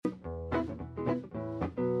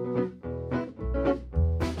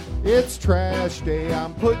It's trash day,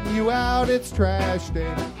 I'm putting you out, it's trash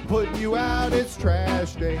day. Putting you out, it's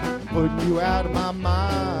trash day. Putting you out of my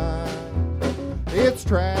mind. It's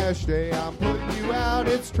trash day, I'm putting you out,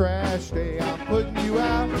 it's trash day. I'm putting you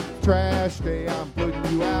out, trash day. I'm putting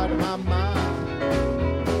you out of my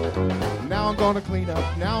mind. Now I'm gonna clean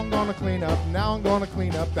up, now I'm gonna clean up, now I'm gonna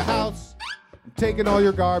clean up the house. I'm taking all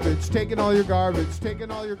your garbage, taking all your garbage,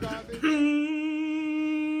 taking all your garbage.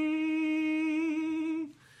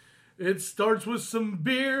 It starts with some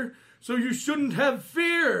beer, so you shouldn't have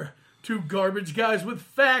fear. Two garbage guys with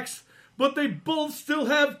facts, but they both still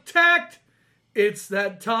have tact. It's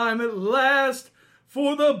that time at last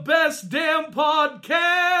for the best damn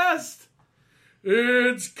podcast.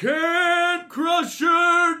 It's Can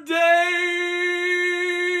Crusher Day!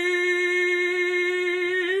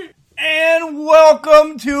 And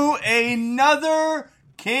welcome to another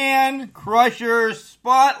Can Crusher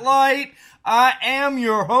Spotlight. I am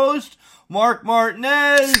your host, Mark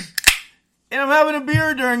Martinez, and I'm having a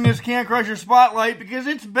beer during this Can Crusher Spotlight because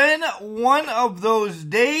it's been one of those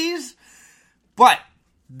days. But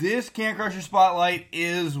this Can Crusher Spotlight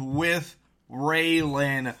is with Ray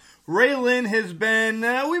Lyn. Ray Lyn has been,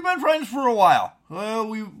 we've been friends for a while.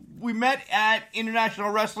 We met at International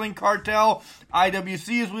Wrestling Cartel,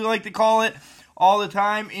 IWC as we like to call it, all the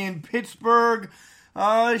time in Pittsburgh.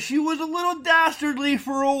 She was a little dastardly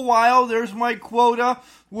for a while. There's my quota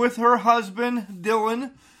with her husband,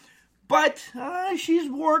 Dylan. But she's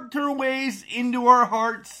worked her ways into our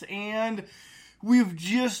hearts, and we've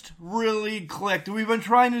just really clicked. We've been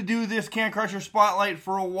trying to do this Can Crusher Spotlight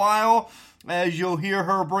for a while, as you'll hear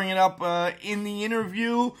her bring it up in the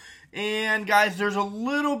interview. And guys, there's a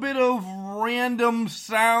little bit of random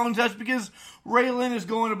sounds. That's because Ray Lyn is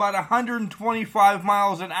going about 125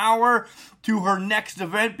 miles an hour to her next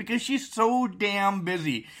event because she's so damn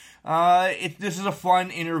busy. This is a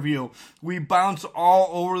fun interview. We bounce all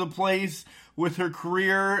over the place with her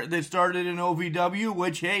career that started in OVW,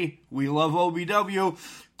 which, hey, we love OVW,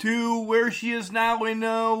 to where she is now in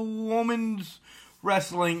women's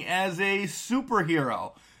wrestling as a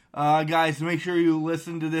superhero. Guys, make sure you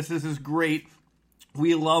listen to this. This is great.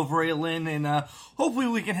 We love Ray Lyn, and hopefully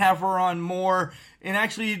we can have her on more and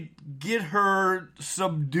actually get her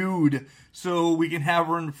subdued so we can have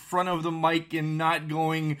her in front of the mic and not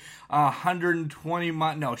going 120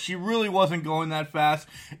 miles. No, she really wasn't going that fast.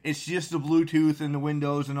 It's just the Bluetooth and the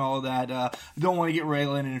windows and all of that. Don't want to get Ray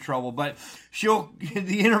Lyn in trouble, but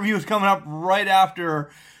the interview is coming up right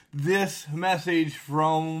after this message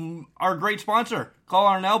from our great sponsor,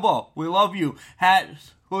 Collar and Elbow. We love you.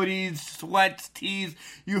 Hats, hoodies, sweats, tees.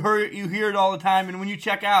 You hear it all the time. And when you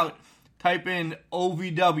check out, type in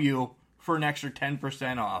OVW for an extra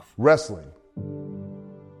 10% off. Wrestling.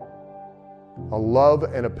 A love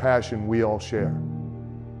and a passion we all share.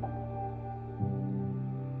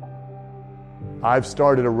 I've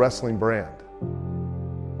started a wrestling brand.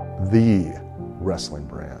 The wrestling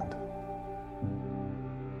brand.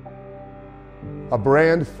 A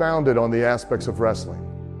brand founded on the aspects of wrestling.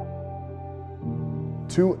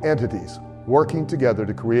 Two entities working together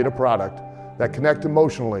to create a product that connects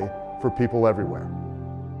emotionally for people everywhere.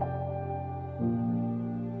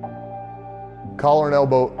 Collar and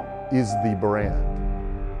Elbow is the brand.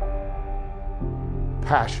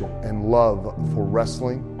 Passion and love for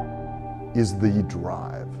wrestling is the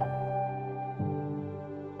drive.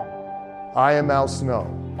 I am Al Snow,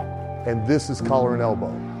 and this is Collar and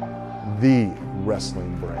Elbow, the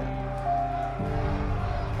wrestling brand.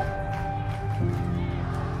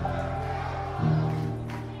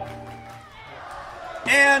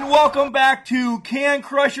 And welcome back to Can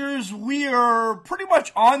Crushers. We are pretty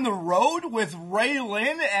much on the road with Ray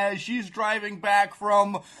Lyn as she's driving back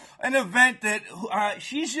from an event that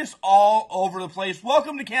she's just all over the place.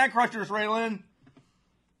 Welcome to Can Crushers, Ray Lyn.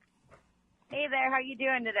 Hey there, how you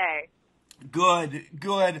doing today?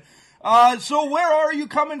 Good. So where are you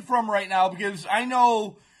coming from right now? Because I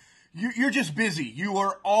know you're just busy. You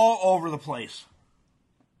are all over the place.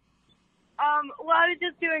 Well, I was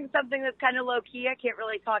just doing something that's kind of low-key. I can't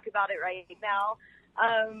really talk about it right now,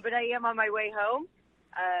 but I am on my way home.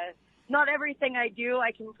 Not everything I do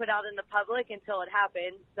I can put out in the public until it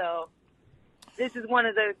happens, so this is one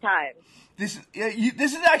of those times. This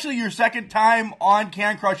is actually your second time on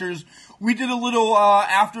Can Crushers. We did a little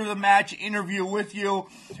after the match interview with you,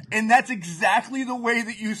 and that's exactly the way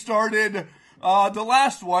that you started the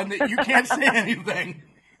last one, that you can't say anything.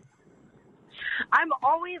 I'm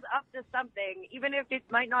always up to something, even if it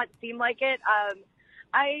might not seem like it.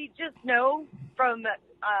 I just know from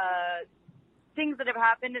things that have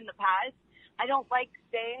happened in the past, I don't like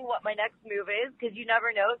saying what my next move is because you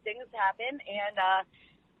never know, things happen. And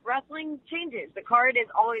wrestling changes. The card is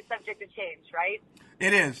always subject to change, right?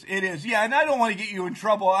 It is. Yeah, and I don't want to get you in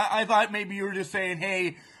trouble. I thought maybe you were just saying,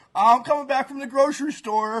 hey, I'm coming back from the grocery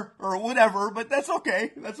store or whatever, but that's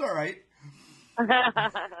okay. That's all right.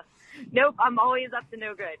 Nope, I'm always up to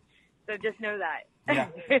no good. So just know that. Yeah,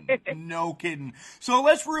 no kidding. So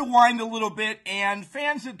let's rewind a little bit, and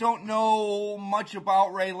fans that don't know much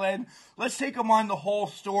about Ray Lyn, let's take them on the whole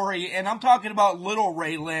story, and I'm talking about little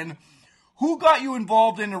Ray Lyn. Who got you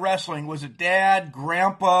involved in the wrestling? Was it dad,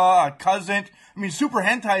 grandpa, a cousin? I mean, Super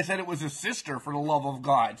Hentai said it was a sister, for the love of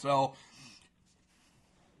God. So,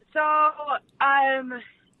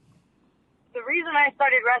 the reason I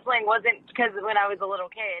started wrestling wasn't because when I was a little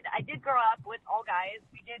kid. I did grow up with all guys.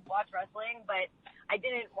 We did watch wrestling, but I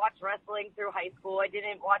didn't watch wrestling through high school. I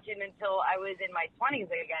didn't watch it until I was in my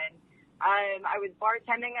 20s again. I was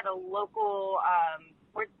bartending at a local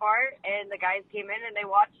sports bar, and the guys came in and they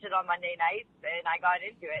watched it on Monday nights, and I got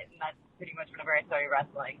into it, and that's pretty much whenever I started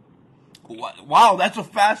wrestling. wow, that's a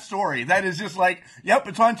fast story. That is just like, yep,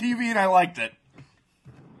 it's on TV and I liked it.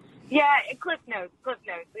 Yeah, Cliff Notes.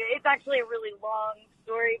 It's actually a really long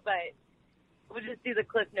story, but we'll just do the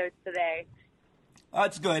Cliff Notes today.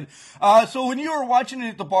 That's good. So when you were watching it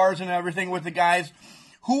at the bars and everything with the guys,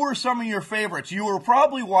 who were some of your favorites? You were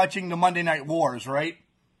probably watching the Monday Night Wars, right?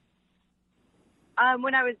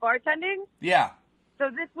 When I was bartending? Yeah. So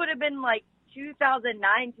this would have been like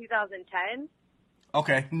 2009, 2010.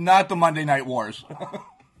 Okay, not the Monday Night Wars.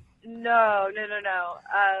 No.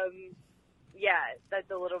 Yeah, that's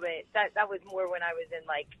a little bit. That was more when I was in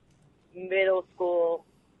like middle school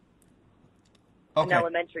and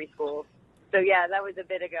elementary school. So yeah, that was a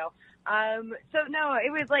bit ago. So no,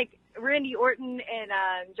 it was like Randy Orton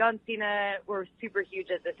and John Cena were super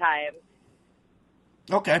huge at the time.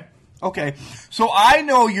 Okay. So I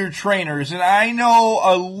know your trainers, and I know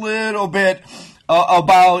a little bit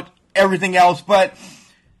about everything else, but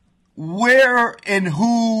where and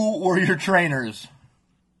who were your trainers?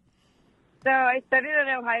 So I studied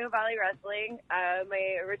at Ohio Valley Wrestling.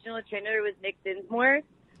 My original trainer was Nick Dinsmore.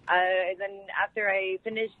 And then after I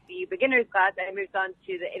finished the beginner's class, I moved on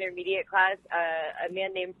to the intermediate class. A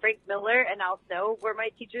man named Frank Miller and Al Snow were my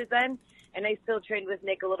teachers then. And I still trained with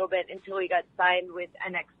Nick a little bit until he got signed with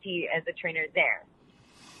NXT as a trainer there.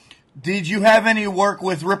 Did you have any work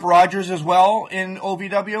with Rip Rogers as well in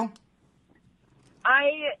OVW?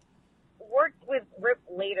 I worked with Rip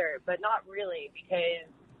later, but not really, because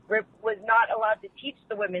Rip was not allowed to teach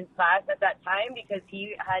the women's class at that time because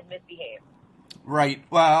he had misbehaved. Right.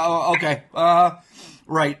 Well, okay.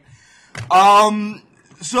 Right.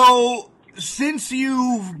 So since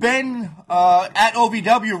you've been at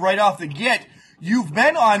OVW right off the get, you've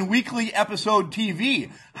been on weekly episode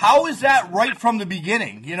TV. How is that right from the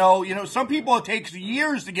beginning? You know, some people it takes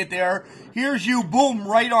years to get there. Here's you, boom,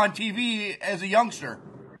 right on TV as a youngster.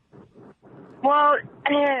 Well,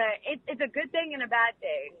 it's a good thing and a bad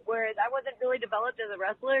thing. Whereas I wasn't really developed as a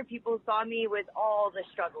wrestler, people saw me with all the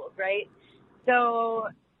struggles, right? So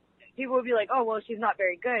people would be like, oh, well, she's not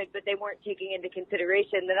very good, but they weren't taking into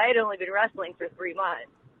consideration that I had only been wrestling for 3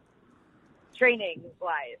 months,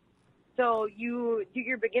 training-wise. So you do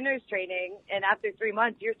your beginner's training, and after 3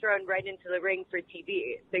 months, you're thrown right into the ring for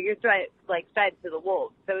TV. So you're fed to the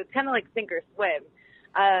wolves. So it's kind of like sink or swim.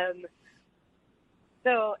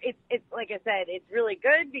 So it's like I said, it's really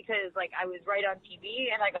good because like I was right on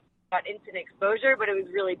TV and I got instant exposure, but it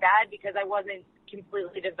was really bad because I wasn't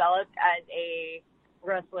completely developed as a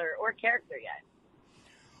wrestler or character yet.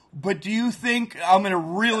 But do you think, I'm going to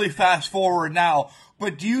really fast forward now,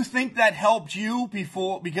 but do you think that helped you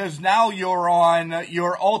before, because now you're on,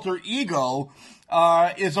 your alter ego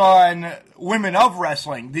is on Women of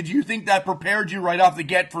Wrestling. Did you think that prepared you right off the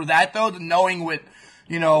get for that though, knowing with,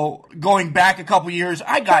 going back a couple years,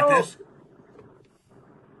 I got this?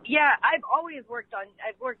 Yeah, I've worked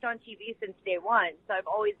on TV since day one, so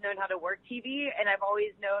I've always known how to work TV, and I've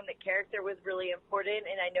always known that character was really important,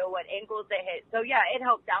 and I know what angles they hit. So yeah, it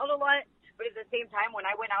helped out a lot, but at the same time, when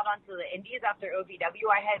I went out onto the indies after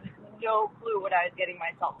OVW, I had no clue what I was getting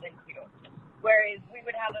myself into. Whereas we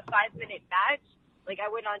would have a 5-minute match, like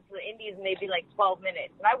I went onto the indies and they'd be like 12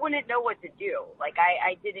 minutes, and I wouldn't know what to do. Like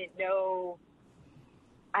I didn't know,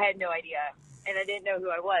 I had no idea, and I didn't know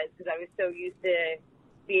who I was because I was so used to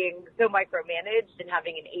being so micromanaged and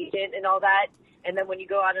having an agent and all that. And then when you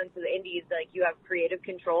go out into the indies, like you have creative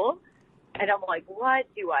control. And I'm like, what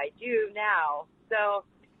do I do now? So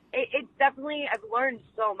it's definitely, I've learned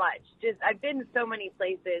so much. I've been to so many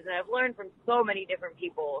places and I've learned from so many different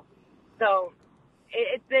people. So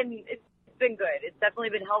it's been good. It's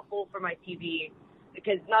definitely been helpful for my TV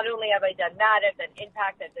because not only have I done that, I've done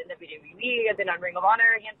Impact, I've done WWE, I've been on Ring of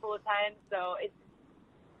Honor a handful of times. So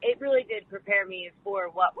it really did prepare me for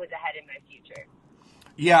what was ahead in my future.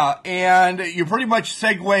 Yeah, and you pretty much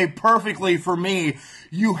segue perfectly for me.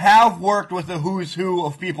 You have worked with the who's who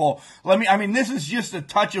of people. This is just a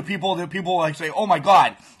touch of people that people like say, oh my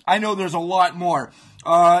God, I know there's a lot more.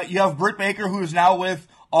 You have Britt Baker, who is now with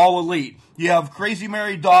All Elite. You have Crazy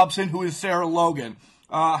Mary Dobson, who is Sarah Logan.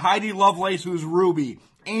 Heidi Lovelace, who's Ruby.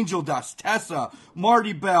 Angel Dust, Tessa,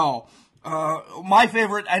 Marty Bell. My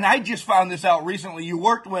favorite, and I just found this out recently, you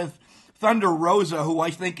worked with Thunder Rosa, who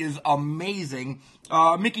I think is amazing.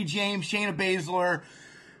 Mickey James, Shayna Baszler.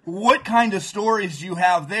 What kind of stories do you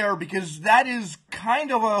have there? Because that is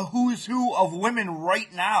kind of a who's who of women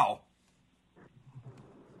right now.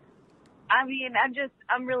 I mean,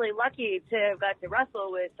 I'm really lucky to have got to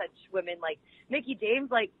wrestle with such women like Mickey James.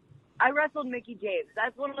 Like, I wrestled Mickey James.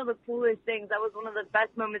 That's one of the coolest things. That was one of the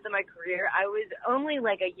best moments of my career. I was only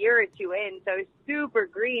like a year or two in, so I was super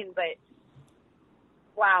green, but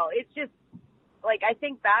wow, it's just, like, I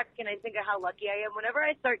think back and I think of how lucky I am. Whenever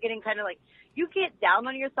I start getting kind of like, you get down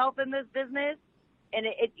on yourself in this business, and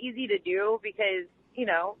it's easy to do because, you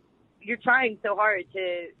know, you're trying so hard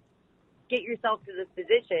to get yourself to this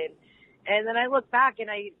position. And then I look back and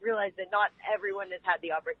I realize that not everyone has had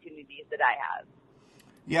the opportunities that I have.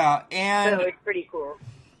 Yeah, and so it's pretty cool.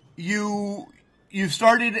 You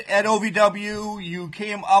started at OVW. You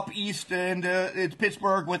came up east and it's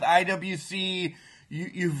Pittsburgh with IWC.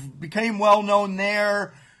 You've became well known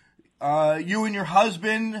there. You and your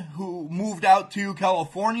husband, who moved out to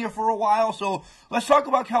California for a while. So let's talk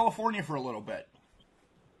about California for a little bit.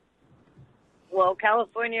 Well,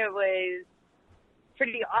 California was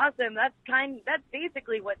pretty awesome. That's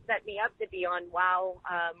basically what set me up to be on WOW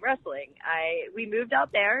Wrestling. We moved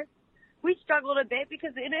out there. We struggled a bit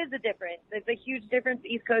because it is a difference. It's a huge difference,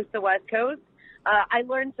 East Coast to West Coast. I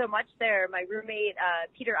learned so much there. My roommate,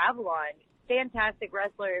 Peter Avalon, fantastic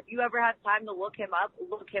wrestler. If you ever have time to look him up,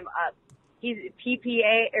 look him up. He's PP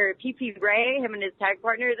Ray, him and his tag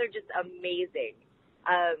partner, they're just amazing.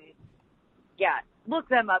 Yeah, look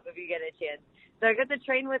them up if you get a chance. So I got to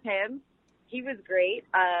train with him. He was great.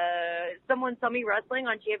 Someone saw me wrestling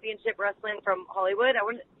on Championship Wrestling from Hollywood.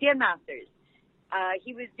 Dan Masters.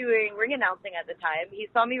 He was doing ring announcing at the time. He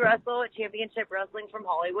saw me wrestle at Championship Wrestling from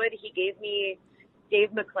Hollywood. He gave me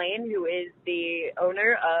Dave McLean, who is the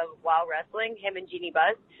owner of WOW Wrestling, him and Jeannie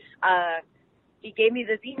Buss. He gave me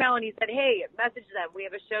this email and he said, hey, message them. We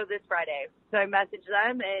have a show this Friday. So I messaged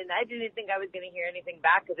them and I didn't think I was going to hear anything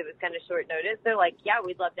back because it was kind of short notice. They're like, yeah,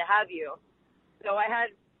 we'd love to have you. So I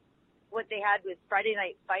had what they had was Friday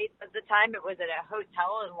Night Fights at the time. It was at a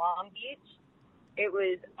hotel in Long Beach. It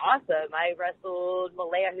was awesome. I wrestled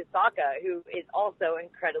Malaya Husaka, who is also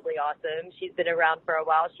incredibly awesome. She's been around for a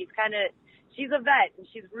while. She's a vet, and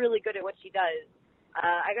she's really good at what she does.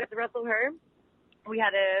 I got to wrestle her. We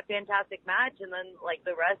had a fantastic match, and then, like,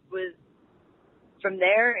 the rest was, from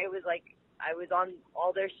there, it was like I was on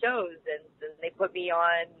all their shows, and then they put me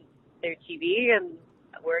on their TV, and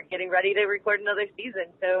we're getting ready to record another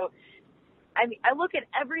season. So, I mean, I look at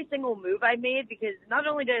every single move I made because not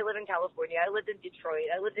only did I live in California, I lived in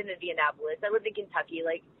Detroit, I lived in Indianapolis, I lived in Kentucky.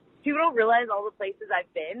 Like, people don't realize all the places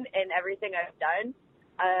I've been and everything I've done.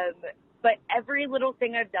 But every little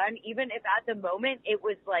thing I've done, even if at the moment it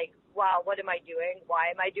was like, wow, what am I doing? Why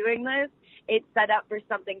am I doing this? It set up for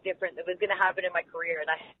something different that was going to happen in my career, and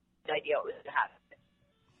I had no idea it was going to happen.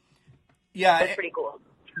 Yeah. It's pretty cool.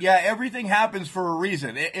 Yeah, everything happens for a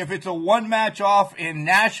reason. If it's a one match off in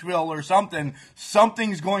Nashville or something,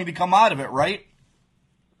 something's going to come out of it, right?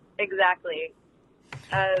 Exactly.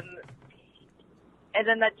 And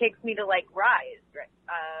then that takes me to, like, Rise.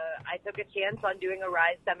 I took a chance on doing a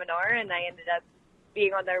Rise seminar, and I ended up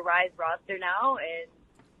being on their Rise roster now. And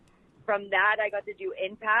from that, I got to do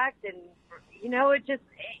Impact. And, you know, it's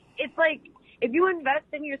like, if you invest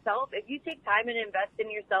in yourself, if you take time and invest in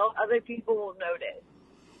yourself, other people will notice.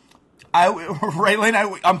 Ray Lyn,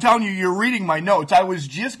 I'm telling you, you're reading my notes. I was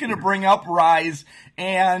just going to bring up Rise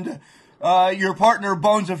and your partner,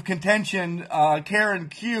 Bones of Contention, Karen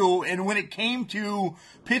Q, and when it came to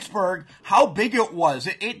Pittsburgh, how big it was.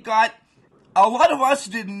 It got, a lot of us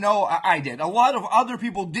didn't know, I did, a lot of other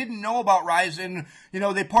people didn't know about Rise, and, you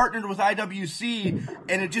know, they partnered with IWC,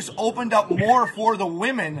 and it just opened up more for the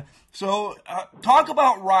women. So talk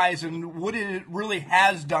about Rise and what it really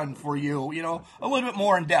has done for you, you know, a little bit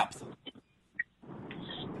more in depth.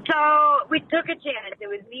 So we took a chance. It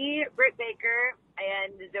was me, Britt Baker,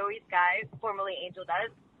 and Zoe Sky, formerly Angel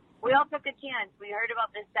Dust. We all took a chance. We heard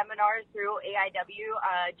about this seminar through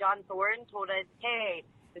AIW. John Thorne told us, hey,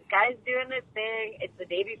 this guy's doing this thing. It's the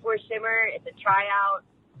day before Shimmer. It's a tryout.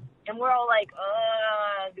 And we're all like,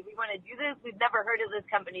 do we want to do this? We've never heard of this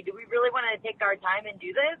company. Do we really want to take our time and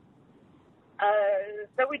do this?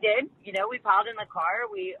 So we did. You know, we piled in the car.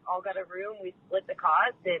 We all got a room. We split the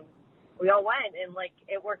cost, and we all went. And, like,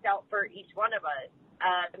 it worked out for each one of us.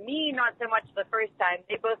 Me, not so much the first time.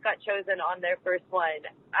 They both got chosen on their first one.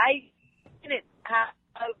 I didn't have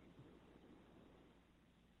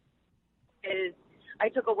is I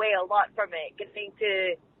took away a lot from it. Getting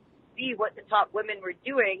to see what the top women were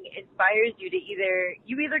doing inspires you to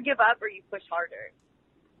either give up or you push harder.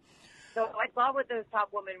 So I saw what those top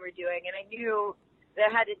women were doing, and I knew that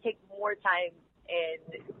I had to take more time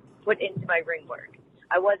and put into my ring work.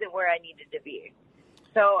 I wasn't where I needed to be.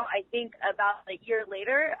 So I think about a year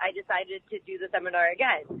later, I decided to do the seminar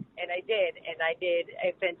again, and I did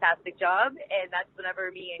a fantastic job, and that's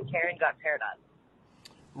whenever me and Karen got paired up.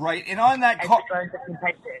 Right, and on that call,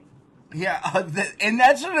 contention. Yeah, and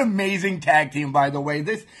that's an amazing tag team, by the way.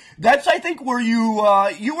 That's I think where you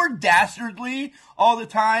were dastardly all the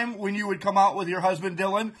time when you would come out with your husband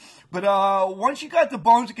Dylan, but once you got the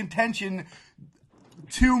bones of contention,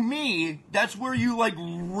 to me, that's where you like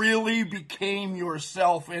really became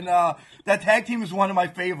yourself, and that tag team is one of my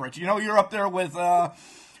favorites. You know, you're up there with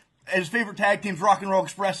his favorite tag teams, Rock and Roll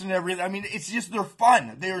Express and everything. I mean, it's just they're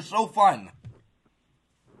fun. They are so fun.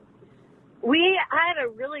 We had a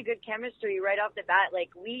really good chemistry right off the bat. Like,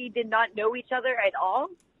 we did not know each other at all.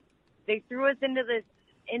 They threw us into this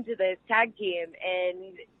tag team,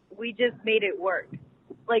 and we just made it work.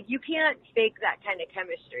 Like, you can't fake that kind of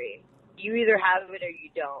chemistry. You either have it or you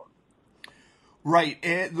don't. Right.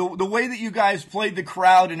 The way that you guys played the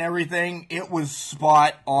crowd and everything, it was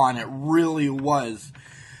spot on. It really was.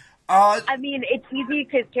 I mean, it's easy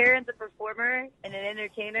because Karen's a performer and an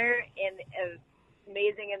entertainer and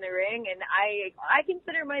amazing in the ring, and I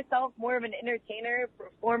consider myself more of an entertainer,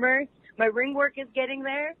 performer. My ring work is getting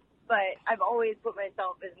there, but I've always put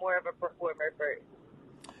myself as more of a performer first.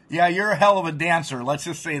 Yeah, you're a hell of a dancer. Let's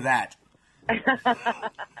just say that.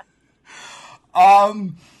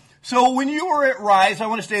 So when you were at Rise, I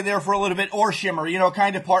want to stay there for a little bit, or Shimmer, you know,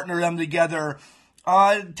 kind of partner them together.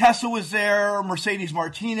 Tessa was there, Mercedes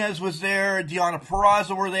Martinez was there, Deonna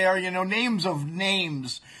Purrazzo were there, you know,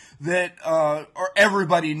 names that or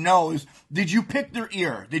everybody knows. Did you pick their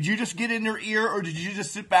ear? Did you just get in their ear, or did you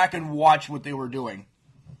just sit back and watch what they were doing?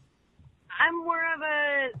 I'm more of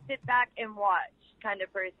a sit back and watch kind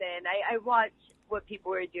of person. I watch what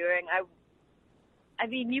people are doing. I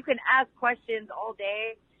mean, you can ask questions all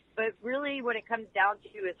day, but really what it comes down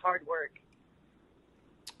to is hard work.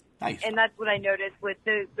 Nice. And that's what I noticed with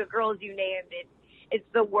the girls you named. It's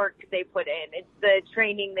the work they put in. It's the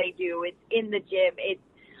training they do. It's in the gym. It's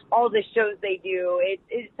all the shows they do.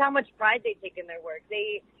 It's how much pride they take in their work.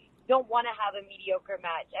 They don't want to have a mediocre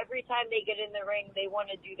match. Every time they get in the ring, they want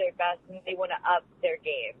to do their best and they want to up their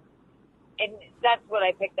game. And that's what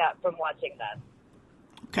I picked up from watching them.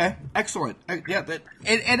 Okay, excellent. Yeah,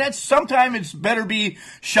 and that's sometimes it's better be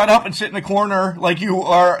shut up and sit in the corner like you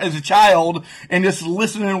are as a child and just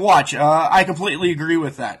listen and watch. I completely agree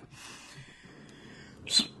with that.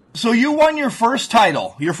 So you won your first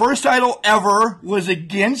title. Your first title ever was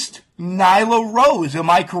against Nyla Rose. Am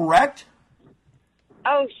I correct?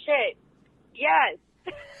 Oh, shit. Yes.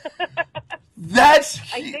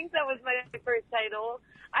 I think that was my first title.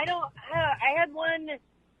 I had one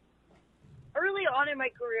early on in my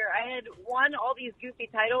career. I had won all these goofy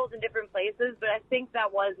titles in different places, but I think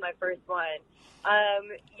that was my first one.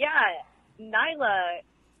 Yeah, Nyla,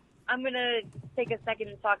 I'm going to take a second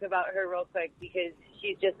and talk about her real quick because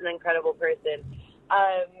she's just an incredible person.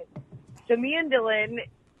 So me and Dylan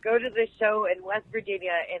go to this show in West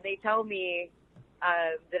Virginia, and they tell me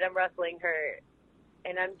that I'm wrestling her.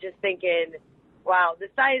 And I'm just thinking, wow, the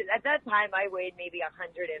size, at that time I weighed maybe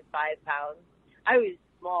 105 pounds. I was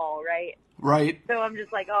small, right? Right. So I'm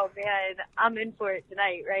just like, oh man, I'm in for it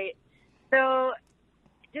tonight, right? So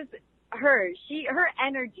just her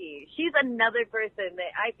energy, she's another person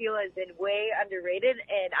that I feel has been way underrated,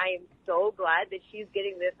 and I am so glad that she's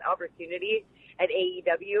getting this opportunity at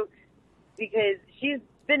AEW because she's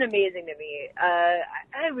been amazing to me.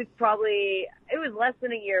 It was less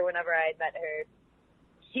than a year whenever I had met her.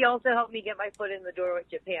 She also helped me get my foot in the door with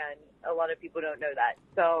Japan. A lot of people don't know that.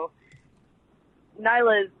 So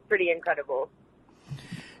Nyla is pretty incredible.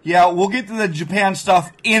 Yeah, we'll get to the Japan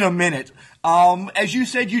stuff in a minute. As you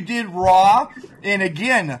said, you did Raw, and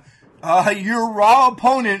again, your Raw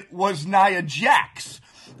opponent was Nia Jax.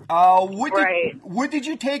 What did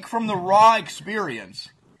you take from the Raw experience?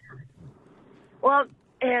 Well,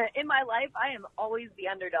 in my life, I am always the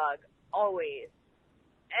underdog, always.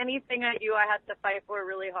 anything I do, I have to fight for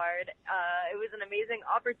really hard. It was an amazing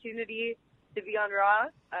opportunity to be on Raw.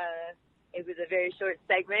 It was a very short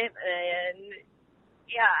segment, and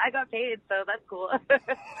yeah, I got paid, so that's cool.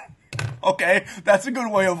 Okay, that's a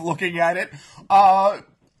good way of looking at it.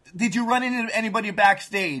 Did you run into anybody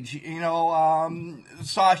backstage? You know,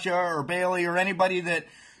 Sasha or Bailey or anybody that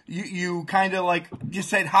you kind of like just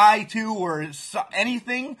said hi to or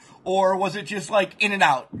anything, or was it just like in and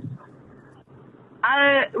out?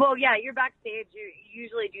 Well, yeah, you're backstage. You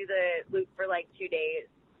usually do the loop for like 2 days.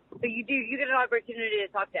 So you get an opportunity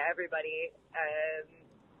to talk to everybody.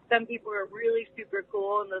 Some people are really super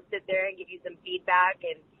cool and they'll sit there and give you some feedback,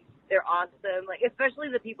 and they're awesome. Like,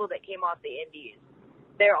 especially the people that came off the indies.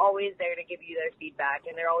 They're always there to give you their feedback,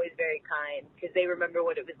 and they're always very kind because they remember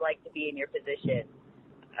what it was like to be in your position.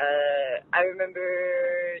 I remember,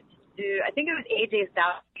 I think it was AJ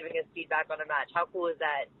Styles giving us feedback on a match. How cool is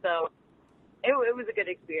that? So it was a good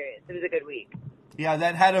experience. It was a good week. Yeah,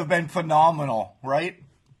 that had to have been phenomenal, right?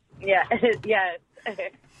 Yeah, yes.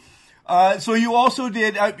 So you also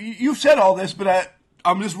did, you've said all this, but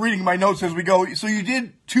I'm just reading my notes as we go. So you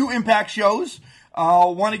did 2 Impact shows,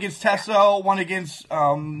 one against Tessa, one against,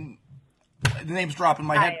 the name's dropping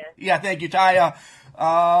my head. Yeah, thank you, Taya.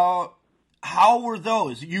 How were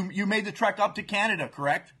those? You made the trek up to Canada,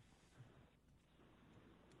 correct?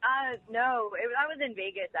 No, I was in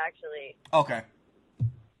Vegas, actually. Okay.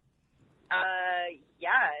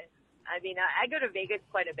 Yeah. I mean, I go to Vegas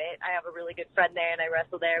quite a bit. I have a really good friend there, and I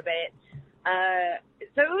wrestle there a bit.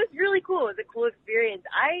 So it was really cool. It was a cool experience.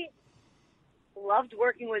 I loved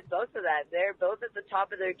working with both of them. They're both at the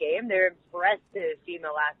top of their game. They're impressive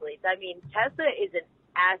female athletes. I mean, Tessa is an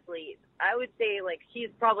athlete. I would say, like, she's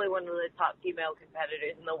probably one of the top female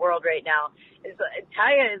competitors in the world right now. And so,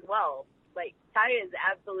 Taya as well. Like, Taya is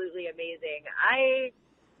absolutely amazing. I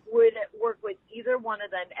would work with either one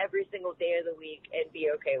of them every single day of the week and be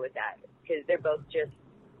okay with that, because they're both just,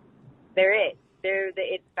 they're it. They're the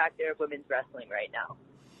it factor of women's wrestling right now.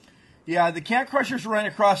 Yeah, the Can Crushers ran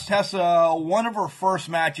across Tessa one of her first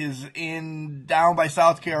matches down by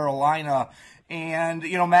South Carolina. And,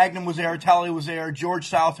 you know, Magnum was there, Tally was there, George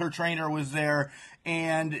South, her trainer, was there.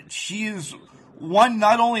 And she is,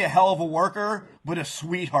 not only a hell of a worker, but a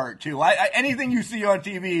sweetheart, too. Anything you see on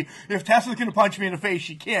TV, if Tessa's going to punch me in the face,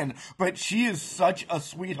 she can. But she is such a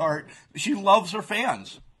sweetheart. She loves her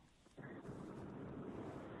fans.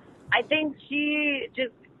 I think she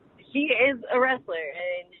is a wrestler,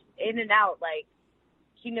 and in and out, like,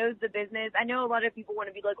 she knows the business. I know a lot of people want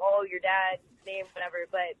to be like, oh, your dad's name, whatever,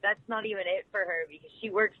 but that's not even it for her, because she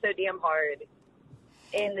works so damn hard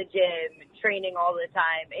in the gym, training all the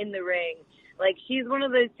time, in the ring. Like, she's one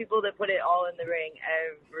of those people that put it all in the ring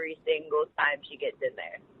every single time she gets in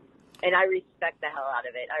there. And I respect the hell out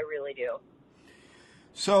of it. I really do.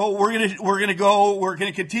 So we're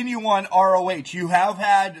gonna continue on ROH. You have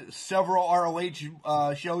had several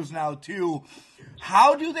ROH shows now too.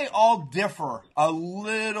 How do they all differ a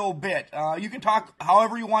little bit? You can talk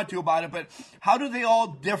however you want to about it, but how do they all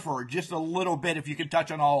differ just a little bit, if you could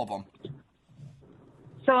touch on all of them?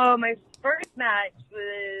 So my first match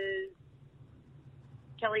was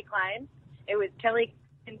Kelly Klein. It was Kelly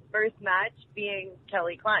Klein's first match being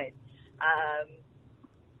Kelly Klein.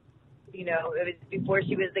 You know, it was before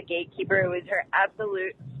she was the gatekeeper. It was her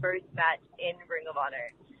absolute first match in Ring of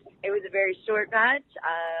Honor. It was a very short match.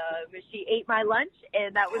 She ate my lunch,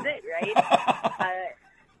 and that was it, right?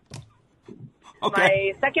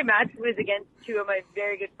 Okay. My second match was against two of my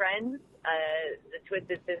very good friends, the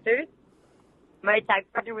Twisted Sisters. My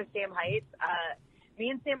tag partner was Sam Heights. Me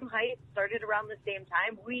and Sam Heights started around the same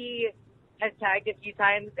time. We had tagged a few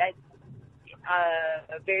times at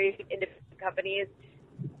various independent companies.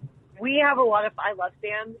 We have a lot of, I love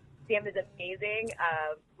Sam. Sam is amazing.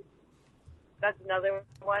 That's another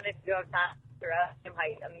one. If you have time for us, Sam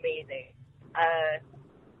Heights, amazing.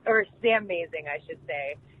 Or Sam amazing, I should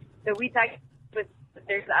say. So we tagged with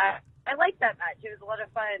sisters. I liked that match. It was a lot of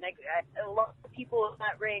fun. A lot of people in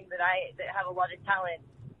that ring that have a lot of talent.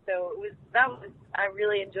 So I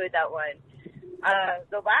really enjoyed that one.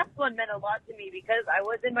 The last one meant a lot to me because I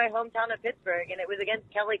was in my hometown of Pittsburgh, and it was against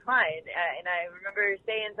Kelly Klein. And I remember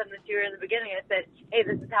saying something to her in the beginning. I said, hey,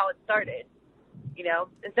 this is how it started. You know,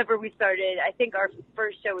 except for we started, I think our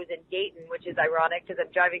first show was in Dayton, which is ironic because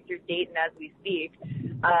I'm driving through Dayton as we speak.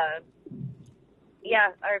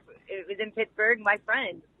 It was in Pittsburgh. My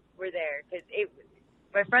friends were there because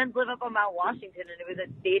my friends live up on Mount Washington, and it was at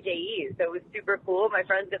Stage AE, so it was super cool. My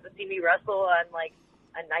friends got to see me wrestle on, like,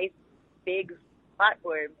 a nice, big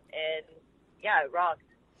platform, and, yeah, it rocked.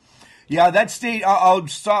 Yeah, that stage, I'll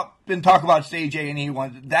stop and talk about stage A&E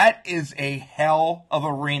one. That is a hell of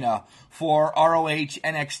arena for ROH,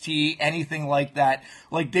 NXT, anything like that.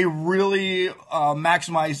 Like, they really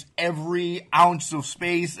maximize every ounce of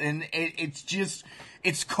space, and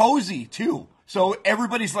it's cozy, too. So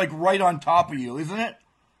everybody's, like, right on top of you, isn't it?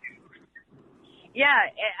 Yeah,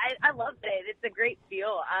 I loved it. It's a great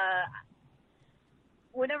feel.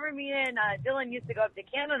 Whenever me and Dylan used to go up to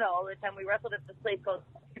Canada all the time, we wrestled at this place called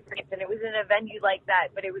and it was in a venue like that,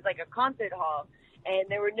 but it was like a concert hall, and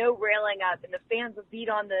there were no railing up, and the fans would beat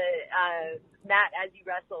on the mat as you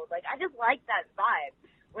wrestled. Like, I just like that vibe.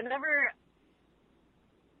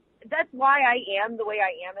 That's why I am the way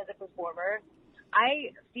I am as a performer.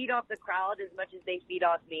 I feed off the crowd as much as they feed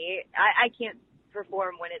off me. I can't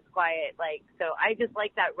perform when it's quiet, so I just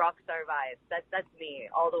like that rock star vibe. That's me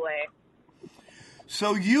all the way.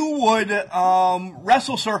 So you would,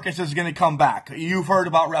 Wrestle Circus is going to come back. You've heard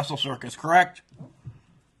about Wrestle Circus, correct?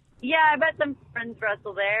 Yeah, I've had some friends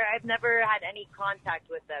wrestle there. I've never had any contact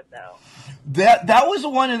with them, though. That was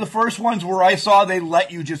one of the first ones where I saw they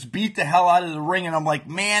let you just beat the hell out of the ring, and I'm like,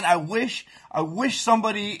 man, I wish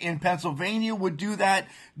somebody in Pennsylvania would do that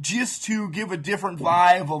just to give a different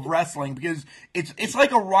vibe of wrestling, because it's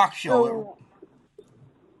like a rock show. So,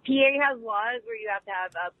 PA has laws where you have to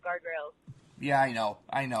have guardrails. Yeah, I know.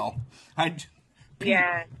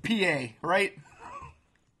 Yeah. PA, right?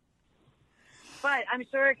 But I'm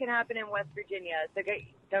sure it can happen in West Virginia, so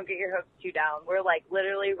don't get your hopes too down. We're,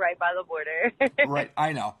 literally right by the border. Right,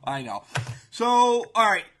 I know. So,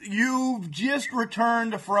 all right, you've just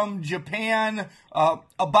returned from Japan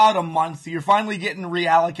about a month. You're finally getting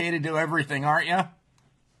reallocated to everything, aren't you?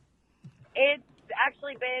 It's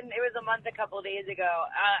actually it was a month a couple of days ago.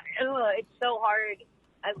 It's so hard.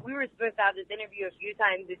 We were supposed to have this interview a few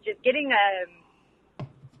times. It's just getting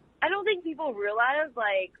I don't think people realize,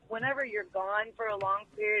 whenever you're gone for a long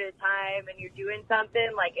period of time and you're doing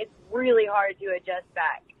something, it's really hard to adjust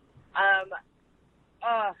back.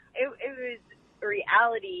 It was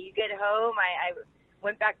reality. You get home, I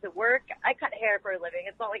went back to work. I cut hair for a living.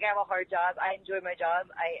 It's not like I have a hard job. I enjoy my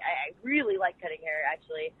job. I really like cutting hair,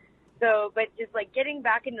 actually. So, but just getting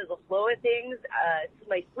back into the flow of things,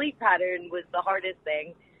 my sleep pattern was the hardest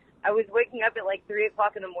thing. I was waking up at 3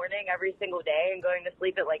 o'clock in the morning every single day and going to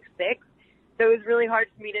sleep at 6. So it was really hard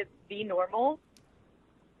for me to be normal.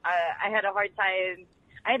 I had a hard time.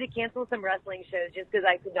 I had to cancel some wrestling shows just because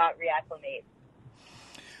I could not reacclimate.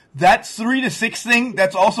 That 3 to 6 thing,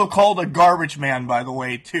 that's also called a garbage man, by the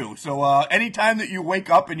way, too. So anytime that you wake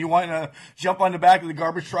up and you want to jump on the back of the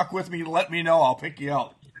garbage truck with me, let me know. I'll pick you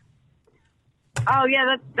up. Oh,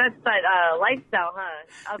 yeah, that's that lifestyle, huh?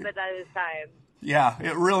 I'll bet that is time. Yeah,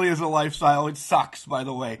 it really is a lifestyle. It sucks, by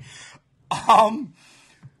the way.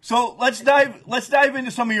 So let's dive into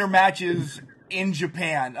some of your matches in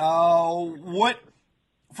Japan.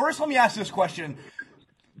 First, let me ask this question.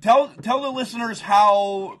 Tell the listeners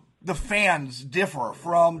how the fans differ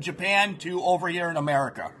from Japan to over here in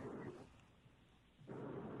America.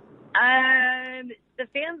 The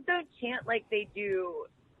fans don't chant like they do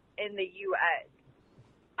in the U.S.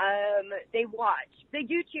 They watch. They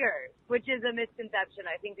do cheer, which is a misconception.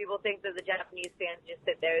 I think people think that the Japanese fans just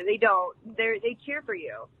sit there. They don't. They cheer for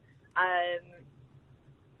you.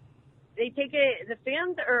 They take it. The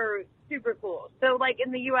fans are super cool. So,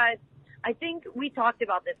 in the U.S., I think we talked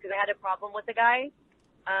about this because I had a problem with the guy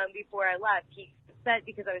before I left. He was upset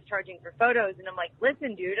because I was charging for photos, and I'm like,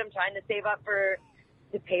 listen, dude, I'm trying to save up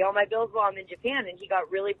to pay all my bills while I'm in Japan, and he got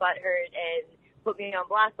really butthurt and put me on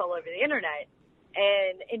blast all over the internet.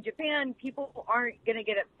 And in Japan, people aren't going to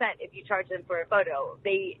get upset if you charge them for a photo.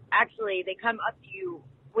 They come up to you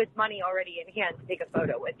with money already in hand to take a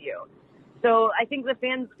photo with you. So I think the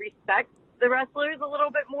fans respect the wrestlers a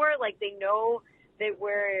little bit more. They know that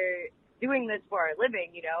we're doing this for our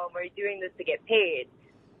living, and we're doing this to get paid.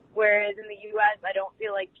 Whereas in the U.S., I don't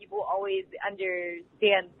feel like people always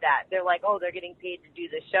understand that. They're like, oh, they're getting paid to do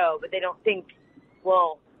the show, but they don't think,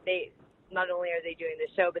 well, not only are they doing the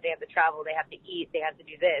show, but they have to travel, they have to eat, they have to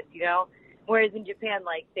do this, Whereas in Japan,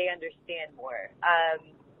 they understand more.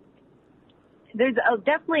 There's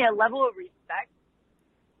definitely a level of respect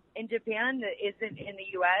in Japan that isn't in the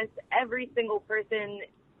U.S. Every single person,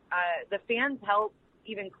 the fans help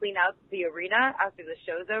even clean out the arena after the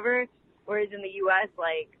show's over. Whereas in the U.S.,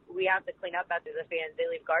 we have to clean up after the fans. They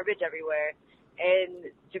leave garbage everywhere. In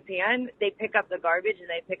Japan, they pick up the garbage and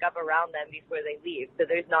they pick up around them before they leave, so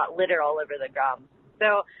there's not litter all over the ground.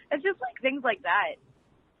 So it's just things like that.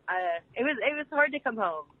 It was hard to come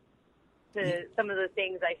home to some of the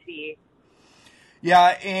things I see.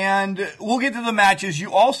 Yeah, and we'll get to the matches.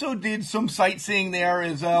 You also did some sightseeing there.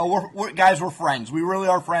 Guys, we're friends. We really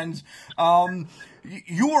are friends.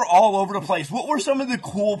 You were all over the place. What were some of the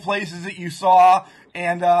cool places that you saw,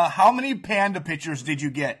 and how many panda pictures did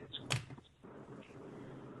you get?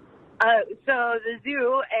 So the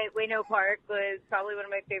zoo at Ueno Park was probably one of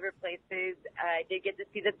my favorite places. I did get to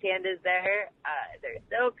see the pandas there. They're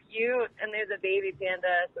so cute, and there's a baby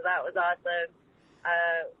panda, so that was awesome.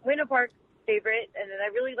 Ueno Park, favorite, and then I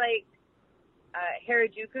really liked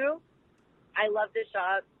Harajuku. I love the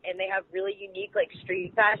shop, and they have really unique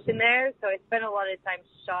street fashion there, so I spent a lot of time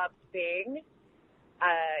shopping.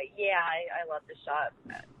 I love the shop.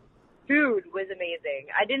 Food was amazing.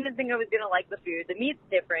 I didn't think I was going to like the food. The meat's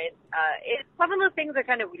different. Some of those things are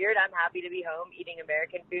kind of weird. I'm happy to be home eating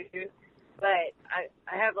American food, but I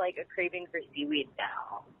have a craving for seaweed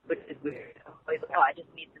now, which is weird. I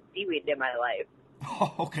just need some seaweed in my life.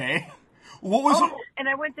 Oh, okay. And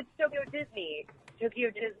I went to Tokyo Disney. Tokyo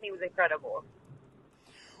Disney was incredible.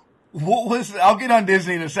 I'll get on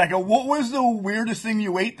Disney in a second. What was the weirdest thing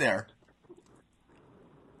you ate there?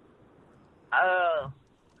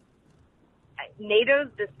 NATO's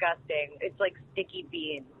disgusting. It's like sticky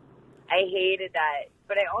beans. I hated that.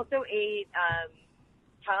 But I also ate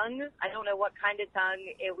tongue. I don't know what kind of tongue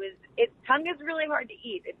it was. Tongue is really hard to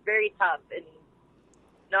eat. It's very tough and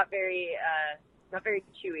not very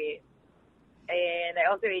chewy. And I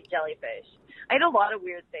also ate jellyfish. I ate a lot of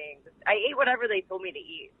weird things. I ate whatever they told me to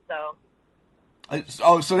eat. So.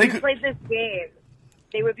 So they could play this game.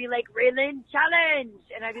 They would be like, Ray Lyn, challenge!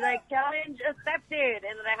 And I'd be like, challenge accepted! And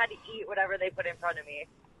then I had to eat whatever they put in front of me.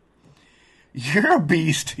 You're a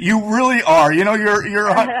beast. You really are. You're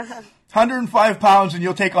 105 pounds and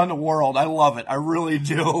you'll take on the world. I love it. I really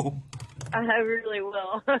do. I really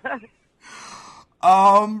will.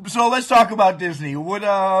 So let's talk about Disney.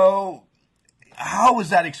 How was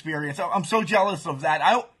that experience? I'm so jealous of that.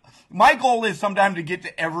 My goal is sometime to get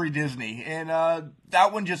to every Disney, and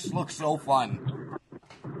that one just looks so fun.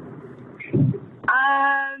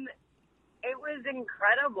 It was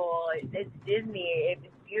incredible. It's Disney. It's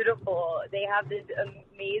beautiful. They have this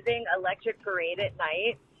amazing electric parade at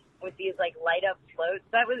night with these light up floats.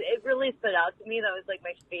 It really stood out to me. That was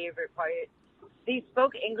my favorite part. They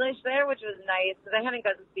spoke English there, which was nice because I hadn't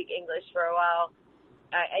got to speak English for a while.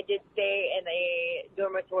 I did stay in a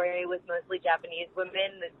dormitory with mostly Japanese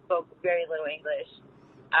women that spoke very little English.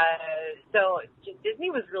 So Disney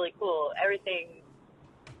was really cool. Everything.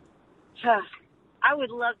 I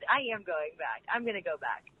would love to. I am going back. I'm going to go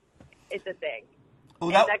back. It's a thing.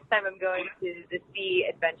 And next time I'm going to the sea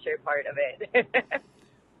adventure part of it.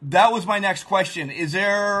 That was my next question. Is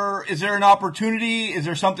there an opportunity? Is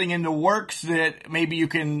there something in the works that maybe you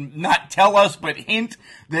can not tell us, but hint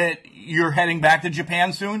that you're heading back to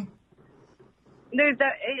Japan soon?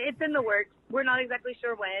 It's in the works. We're not exactly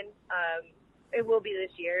sure when. It will be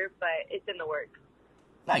this year, but it's in the works.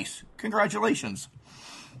 Nice. Congratulations.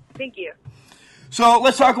 Thank you. So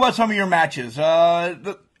let's talk about some of your matches.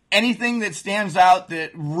 Anything that stands out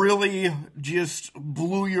that really just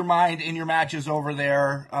blew your mind in your matches over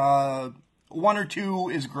there? One or two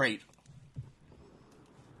is great.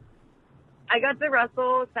 I got to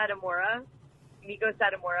wrestle Satomura, Miko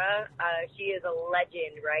Satomura. She is a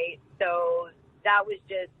legend, right? So that was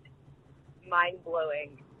just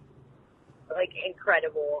mind-blowing,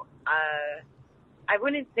 incredible. I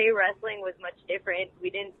wouldn't say wrestling was much different. We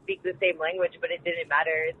didn't speak the same language, but it didn't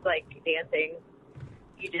matter. It's like dancing.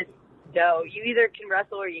 You just know. You either can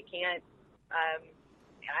wrestle or you can't.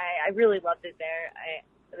 I really loved it there.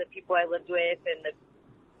 The people I lived with and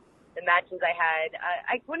the matches I had.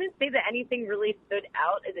 I wouldn't say that anything really stood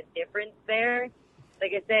out as a difference there.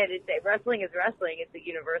 Like I said, wrestling is wrestling. It's a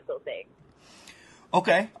universal thing.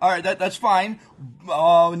 Okay. All right. That's fine.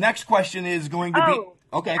 Next question is going to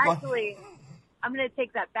be... Okay, actually, I'm going to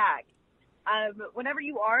take that back. Whenever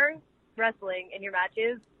you are wrestling in your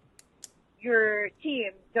matches, your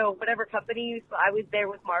team, so whatever company, so I was there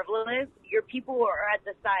with Marvelous, your people are at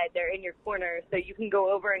the side. They're in your corner, so you can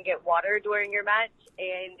go over and get water during your match,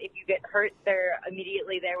 and if you get hurt, they're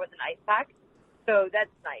immediately there with an ice pack. So that's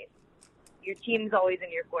nice. Your team's always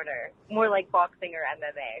in your corner, more like boxing or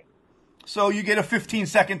MMA. So you get a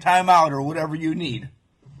 15-second timeout or whatever you need.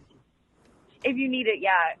 If you need it,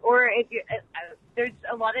 yeah. Or if you, there's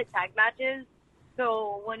a lot of tag matches,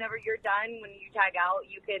 so whenever you're done, when you tag out,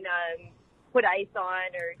 you can put ice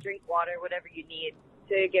on or drink water, whatever you need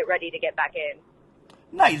to get ready to get back in.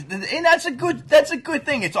 Nice, and that's a good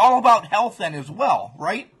thing. It's all about health then as well,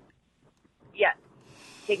 right? Yes,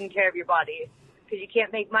 taking care of your body, because you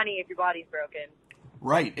can't make money if your body's broken.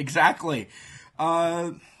 Right, exactly.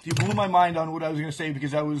 You blew my mind on what I was going to say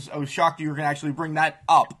because I was shocked you were going to actually bring that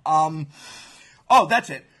up. Oh, that's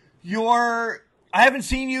it. I haven't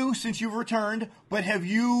seen you since you've returned, but have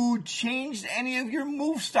you changed any of your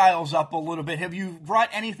move styles up a little bit? Have you brought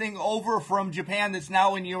anything over from Japan that's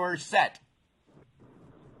now in your set?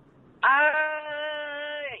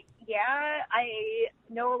 Yeah, I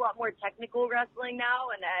know a lot more technical wrestling now,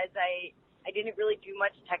 and as I didn't really do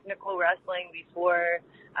much technical wrestling before.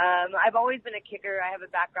 I've always been a kicker. I have a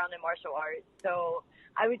background in martial arts, so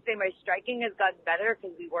I would say my striking has gotten better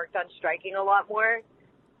because we worked on striking a lot more.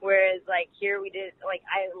 Whereas, like, here we did, like,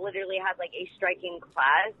 I literally had, like, a striking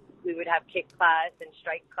class. We would have kick class and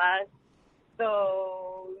strike class.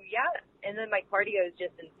 So, yeah. And then my cardio is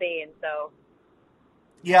just insane, so.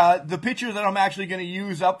 Yeah, the picture that I'm actually going to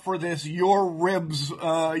use up for this, your ribs,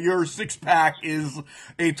 your six-pack is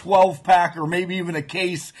a 12-pack or maybe even a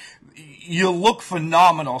case. You look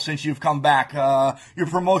phenomenal since you've come back. Your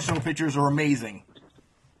promotional pictures are amazing.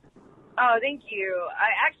 Oh, thank you.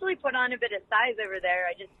 I actually put on a bit of size over there.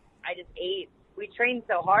 I just ate. We trained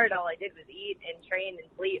so hard. All I did was eat and train and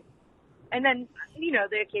sleep. And then, you know,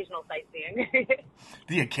 the occasional sightseeing.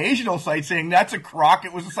 The occasional sightseeing? That's a crock.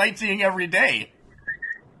 It was sightseeing every day.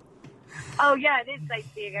 Oh, yeah, it is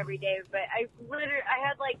sightseeing every day. But I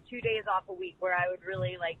had like 2 days off a week where I would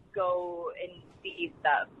really like go and see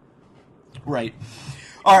stuff. Right.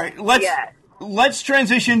 All right. Let's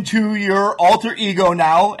transition to your alter ego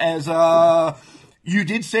now, as you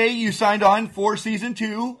did say you signed on for season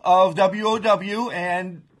 2 of WOW,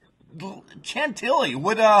 and Chantilly.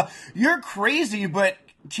 You're crazy, but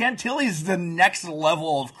Chantilly's the next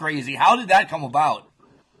level of crazy. How did that come about?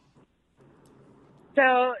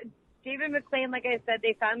 So David McLean, like I said,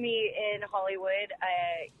 they found me in Hollywood.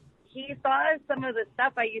 He saw some of the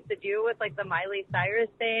stuff I used to do with like the Miley Cyrus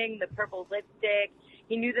thing, the purple lipstick.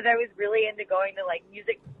 He knew that I was really into going to like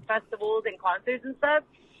music festivals and concerts and stuff.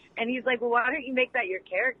 And he's like, well, why don't you make that your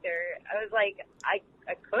character? I was like, I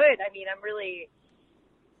could. I mean,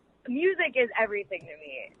 music is everything to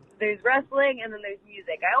me. There's wrestling and then there's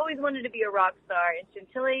music. I always wanted to be a rock star, and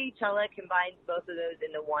Chantilly Chella combines both of those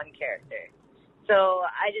into one character. So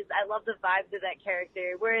I love the vibes of that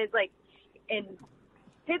character. Whereas like in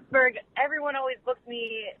Pittsburgh, everyone always books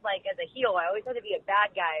me like as a heel. I always had to be a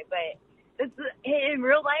bad guy, but in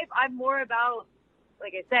real life, I'm more about,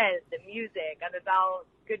 like I said, the music. I'm about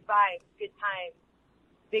good vibes, good times,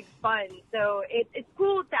 big fun. So it's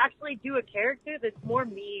cool to actually do a character that's more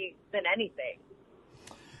me than anything.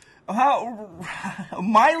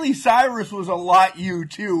 Miley Cyrus was a lot you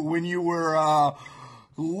too when you were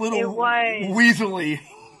little weaselly.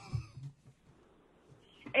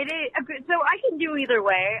 It is. So I can do either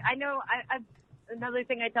way. I know. Another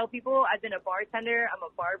thing I tell people, I've been a bartender. I'm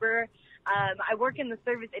a barber. I work in the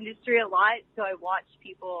service industry a lot, so I watch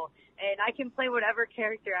people, and I can play whatever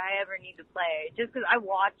character I ever need to play. Just because I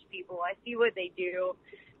watch people, I see what they do,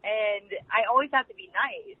 and I always have to be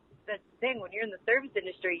nice. That's the thing. When you're in the service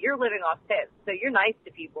industry, you're living off tips, so you're nice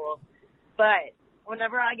to people. But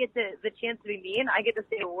whenever I get the chance to be mean, I get to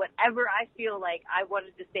say whatever I feel like I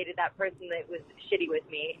wanted to say to that person that was shitty with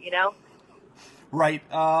me, you know? Right.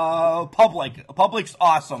 Public's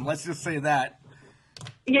awesome. Let's just say that.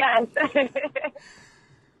 Yes.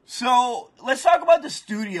 So let's talk about the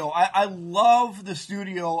studio. I love the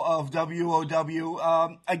studio of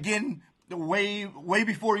WOW. Again, way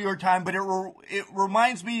before your time, but it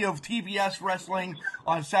reminds me of TBS wrestling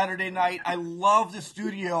on Saturday night. I love the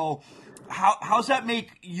studio. How's that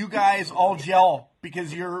make you guys all gel?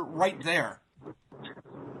 Because you're right there.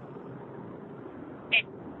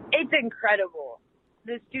 It's incredible.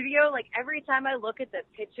 The studio, like, every time I look at the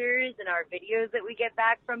pictures and our videos that we get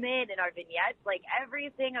back from it and our vignettes, like,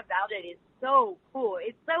 everything about it is so cool.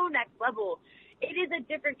 It's so next level. It is a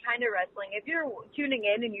different kind of wrestling. If you're tuning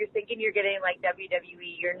in and you're thinking you're getting, like,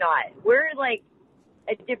 WWE, you're not. We're, like,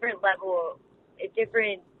 a different level,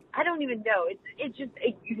 I don't even know. It's just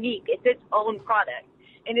unique. It's its own product.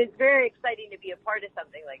 And it's very exciting to be a part of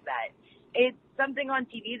something like that. It's something on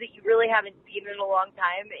TV that you really haven't seen in a long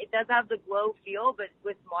time. It does have the Glow feel, but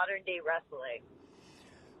with modern day wrestling.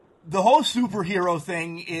 The whole superhero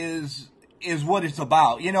thing is what it's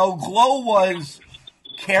about. You know, Glow was,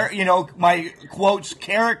 my quotes,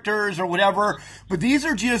 characters or whatever, but these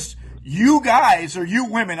are just you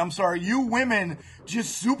women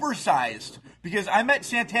just supersized. Because I met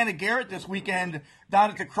Santana Garrett this weekend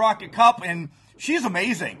down at the Crockett Cup, and she's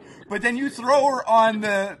amazing. But then you throw her on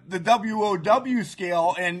the WOW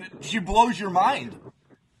scale, and she blows your mind.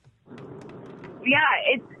 Yeah,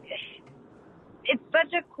 it's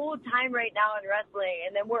such a cool time right now in wrestling,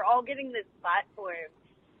 and then we're all getting this platform.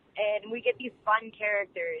 and we get these fun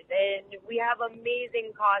characters, and we have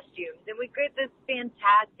amazing costumes, and we get this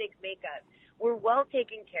fantastic makeup. We're well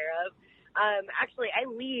taken care of. Actually, I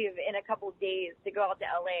leave in a couple days to go out to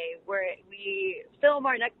LA, where we film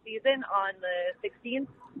our next season on the 16th.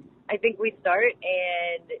 I think we start,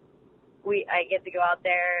 and I get to go out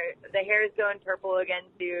there. The hair is going purple again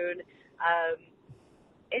soon.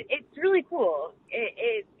 It's really cool.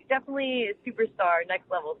 It's definitely superstar, next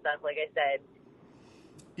level stuff, like I said.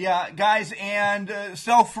 Yeah, guys, and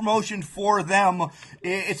self-promotion for them.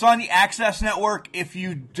 It's on the Access Network. If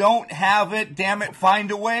you don't have it, damn it, find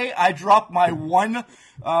a way. I dropped my one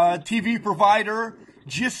TV provider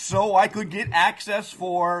just so I could get access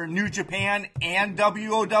for New Japan and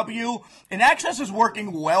WOW. And Access is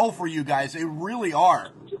working well for you guys. They really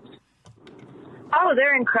are. Oh,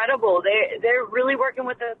 they're incredible. They're really working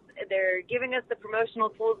with us. They're giving us the promotional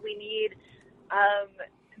tools we need.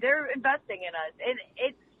 They're investing in us, and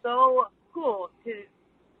it's so cool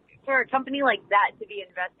for a company like that to be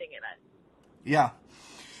investing in us. Yeah.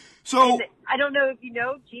 So and I don't know if you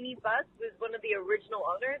know, Jeannie Buss was one of the original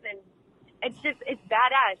owners, and it's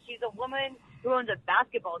badass. She's a woman who owns a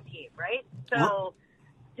basketball team, right? So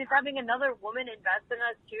just having another woman invest in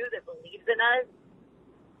us too that believes in us,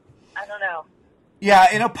 I don't know.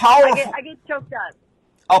 Yeah, in a powerful. I get choked up.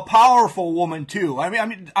 A powerful woman too. I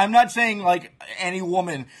mean, I'm not saying like any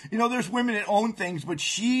woman. You know, there's women that own things, but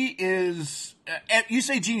she is. You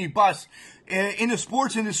say Jeannie Buss in the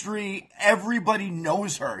sports industry, everybody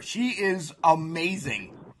knows her. She is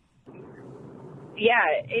amazing. Yeah,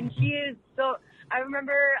 and she is so. I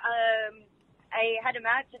remember I had a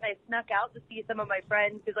match and I snuck out to see some of my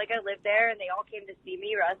friends because like I lived there and they all came to see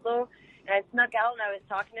me wrestle. And I snuck out and I was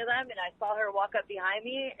talking to them and I saw her walk up behind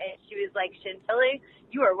me and she was like, Chantilly,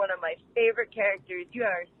 you are one of my favorite characters.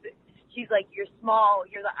 She's like, you're small,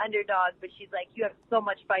 you're the underdog, but she's like, you have so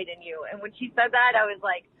much fight in you. And when she said that, I was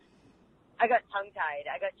like, I got tongue-tied.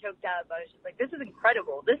 I got choked up. I was just like, this is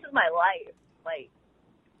incredible. This is my life. Like,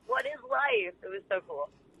 what is life? It was so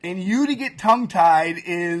cool. And you to get tongue-tied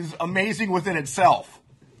is amazing within itself.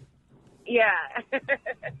 Yeah.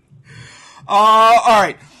 All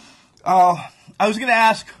right. I was going to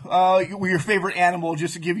ask your favorite animal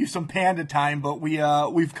just to give you some panda time, but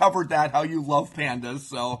we've covered that, how you love pandas.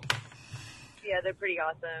 So yeah, they're pretty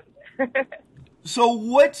awesome. So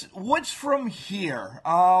what's from here?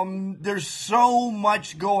 There's so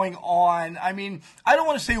much going on. I mean, I don't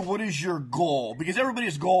want to say what is your goal, because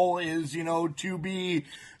everybody's goal is, to be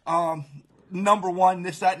number one,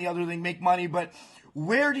 this, that, and the other thing, make money, but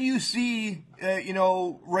where do you see,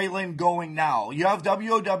 Ray Lyn going now? You have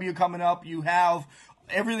WOW coming up. You have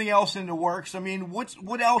everything else in the works. I mean,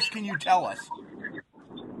 what else can you tell us?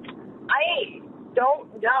 I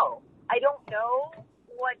don't know. I don't know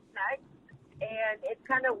what's next, and it's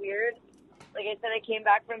kind of weird. Like I said, I came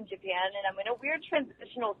back from Japan, and I'm in a weird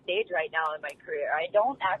transitional stage right now in my career. I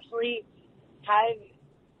don't actually have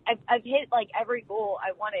 – I've hit, like, every goal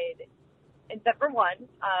I wanted except for one.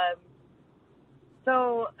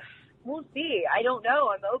 So we'll see. I don't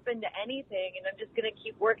know. I'm open to anything, and I'm just going to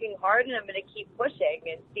keep working hard, and I'm going to keep pushing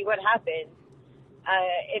and see what happens.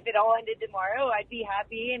 If it all ended tomorrow, I'd be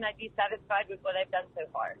happy, and I'd be satisfied with what I've done so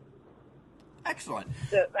far. Excellent.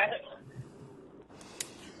 So,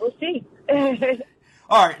 we'll see.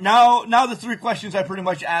 All right, now the three questions I pretty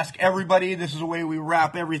much ask everybody. This is the way we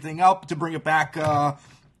wrap everything up to bring it back.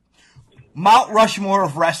 Mount Rushmore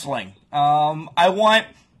of wrestling. I want...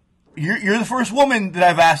 You're the first woman that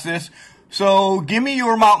I've asked this, so give me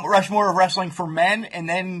your Mount Rushmore of wrestling for men and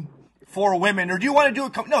then for women. Or do you want to do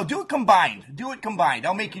it? No, do it combined. Do it combined.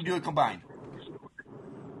 I'll make you do it combined.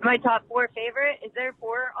 My top four favorite? Is there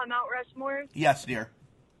four on Mount Rushmore? Yes, dear.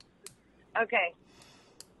 Okay.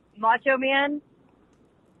 Macho Man,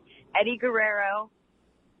 Eddie Guerrero,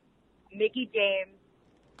 Mickie James.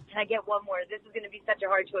 Can I get one more? This is going to be such a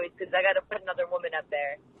hard choice because I got to put another woman up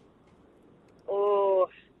there. Oh.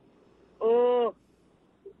 All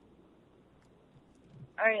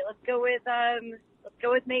right, let's go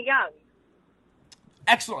with Mae Young.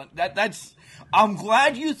 Excellent. That's. I'm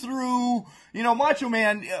glad you threw. Macho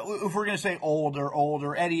Man. If we're gonna say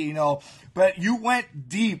older Eddie, but you went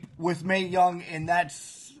deep with Mae Young, and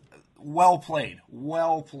that's well played.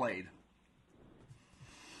 Well played.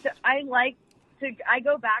 So I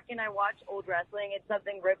go back and I watch old wrestling. It's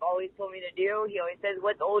something Rip always told me to do. He always says,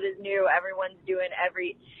 what's old is new. Everyone's doing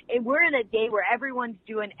and we're in a day where everyone's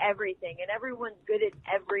doing everything and everyone's good at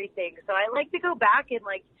everything. So I like to go back and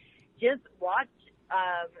just watch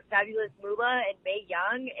Fabulous Moolah and Mae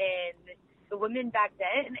Young and the women back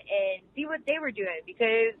then and see what they were doing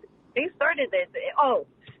because they started this. Oh,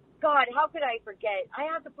 God, how could I forget? I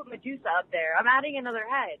have to put Medusa up there. I'm adding another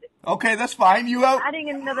head. Okay, that's fine. Adding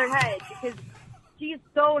another head because she's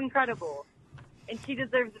so incredible, and she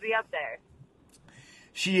deserves to be up there.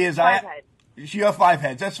 She is. 5 heads. You have 5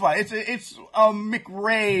 heads. That's fine. It's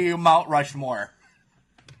McRae Mount Rushmore.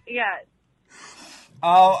 Yes.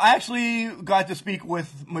 I actually got to speak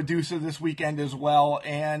with Medusa this weekend as well,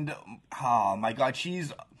 and oh my God,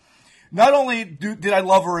 she's not only did I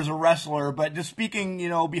love her as a wrestler, but just speaking,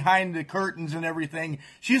 behind the curtains and everything,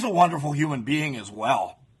 she's a wonderful human being as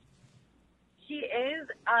well. She is.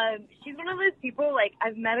 She's one of those people, like,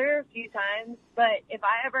 I've met her a few times, but if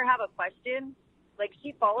I ever have a question, like,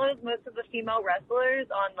 she follows most of the female wrestlers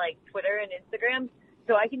on, like, Twitter and Instagram,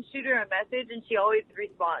 so I can shoot her a message, and she always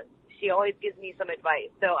responds. She always gives me some advice.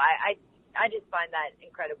 So I just find that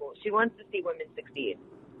incredible. She wants to see women succeed.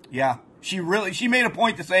 Yeah, she made a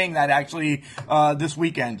point to saying that, actually, this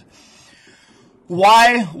weekend.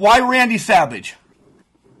 Why Randy Savage?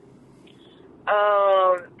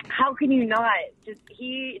 How can you not?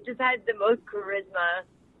 He just had the most charisma.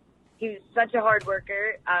 He was such a hard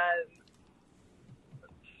worker.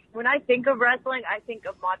 When I think of wrestling, I think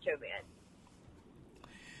of Macho Man.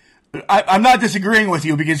 I'm not disagreeing with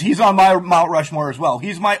you because he's on my Mount Rushmore as well.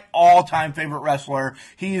 He's my all-time favorite wrestler.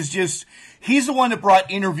 He's the one that brought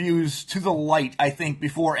interviews to the light, I think,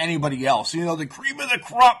 before anybody else. The cream of the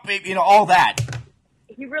crop, baby, all that.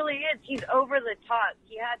 He really is. He's over the top.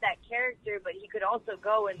 He had that character, but he could also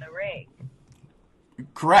go in the ring.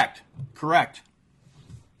 Correct.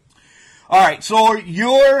 All right, so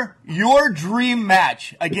your dream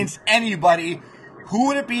match against anybody, who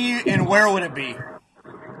would it be and where would it be?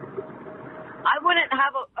 I wouldn't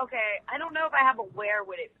have I don't know if I have a where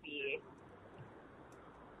would it be.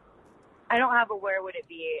 I don't have a where would it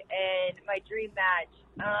be. And my dream match,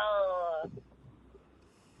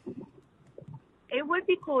 it would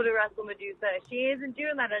be cool to wrestle Medusa. She isn't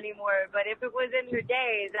doing that anymore, but if it was in her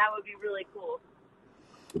days, that would be really cool.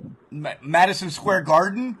 Madison Square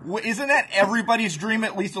Garden? Isn't that everybody's dream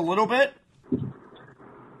at least a little bit?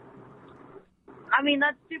 I mean,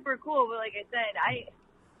 that's super cool, but like I said,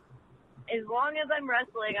 as long as I'm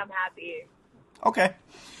wrestling, I'm happy. Okay.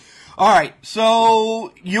 All right.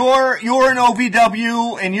 So you're an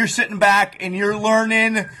OVW and you're sitting back and you're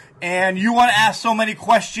learning and you want to ask so many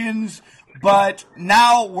questions, but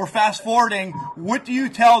now we're fast forwarding. What do you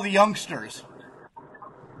tell the youngsters?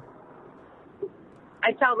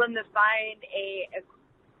 I tell them to find a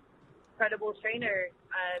credible trainer.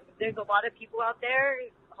 There's a lot of people out there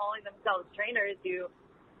calling themselves trainers who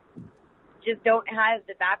just don't have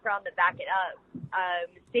the background to back it up.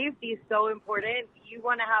 Safety is so important. You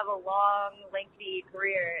want to have a long, lengthy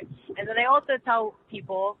career. And then I also tell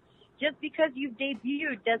people, just because you've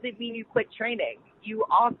debuted doesn't mean you quit training. You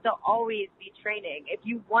have to always be training. If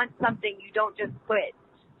you want something, you don't just quit.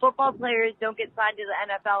 Football players don't get signed to the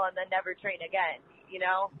NFL and then never train again,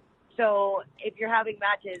 So if you're having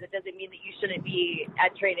matches, it doesn't mean that you shouldn't be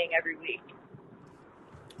at training every week.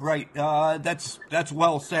 Right. That's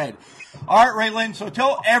well said. All right, Ray Lyn, so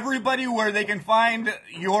tell everybody where they can find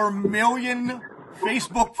your million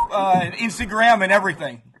Facebook, Instagram, and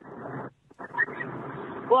everything.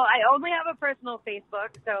 Well, I only have a personal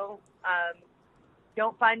Facebook, so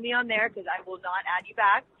don't find me on there because I will not add you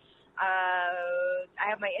back. I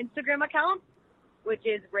have my Instagram account, which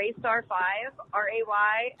is Raystar5,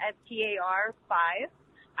 RAYSTAR 5.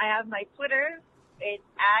 I have my Twitter. It's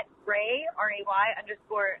at Ray,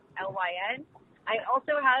 RAY_LYN. I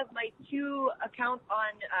also have my 2 accounts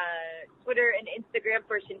on Twitter and Instagram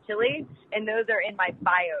for Chantilly, and those are in my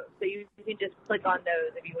bio. So you can just click on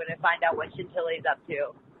those if you want to find out what Chantilly's up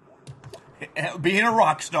to. Being a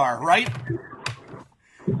rock star, right?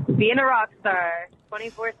 Being a rock star,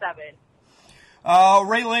 24/7.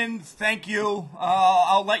 Ray Lyn, thank you.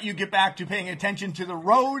 I'll let you get back to paying attention to the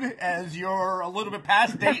road as you're a little bit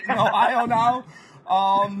past Dayton, Ohio now.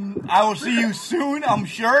 I will see you soon, I'm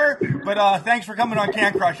sure. But thanks for coming on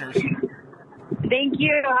Can Crushers. Thank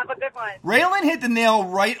you. Have a good one. Ray Lyn hit the nail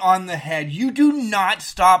right on the head. You do not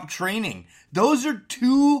stop training. Those are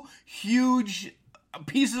 2 huge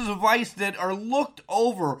pieces of advice that are looked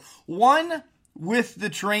over. One, with the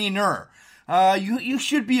trainer. You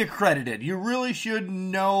should be accredited. You really should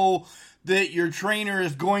know that your trainer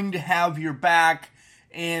is going to have your back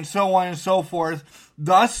and so on and so forth.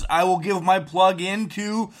 Thus, I will give my plug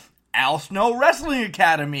into Al Snow Wrestling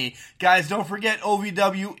Academy. Guys, don't forget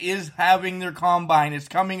OVW is having their combine. It's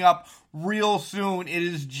coming up real soon. It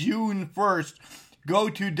is June 1st. Go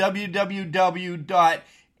to www.aswa.live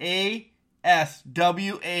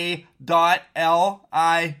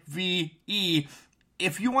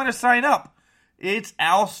if you want to sign up. It's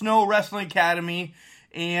Al Snow Wrestling Academy,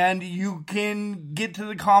 and you can get to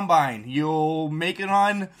the Combine. You'll make it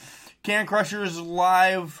on Can Crushers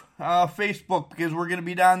Live Facebook, because we're going to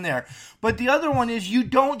be down there. But the other one is you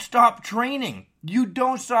don't stop training. You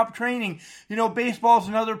don't stop training. You know, baseball's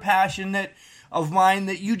another passion of mine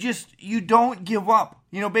that you don't give up.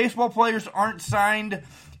 You know, baseball players aren't signed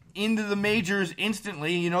into the majors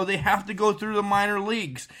instantly. You know, they have to go through the minor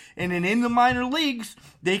leagues. And then in the minor leagues,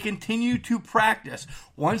 they continue to practice.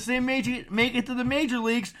 Once they make it to the major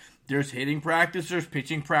leagues, there's hitting practice, there's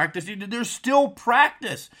pitching practice, there's still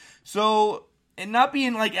practice. So, and not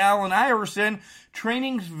being like Allen Iverson,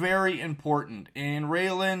 training's very important. And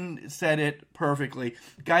Ray Lyn said it perfectly.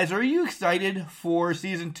 Guys, are you excited for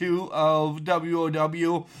Season 2 of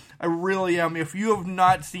WOW? I really am. If you have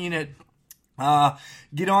not seen it,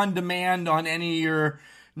 get on demand on any of your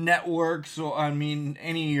networks, any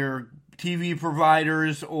of your TV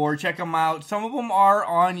providers, or check them out. Some of them are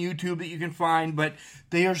on YouTube that you can find, but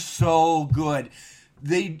they are so good.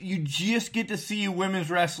 You just get to see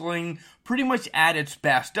women's wrestling pretty much at its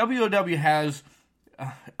best. WOW has,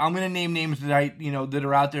 I'm going to name names that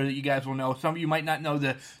are out there that you guys will know. Some of you might not know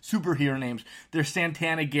the superhero names. There's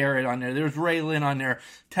Santana Garrett on there. There's Ray Lyn on there.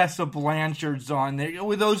 Tessa Blanchard's on there.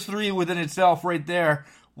 With those three within itself right there,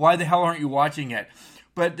 why the hell aren't you watching it?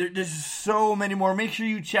 But there's so many more. Make sure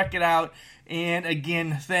you check it out. And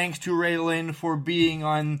again, thanks to Ray Lyn for being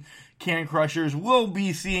on Can Crushers. We'll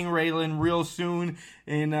be seeing Ray Lyn real soon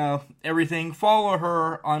and everything. Follow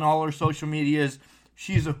her on all her social medias.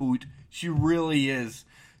 She's a hoot. She really is.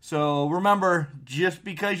 So remember, just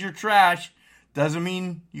because you're trash doesn't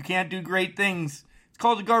mean you can't do great things. It's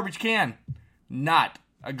called a garbage can, not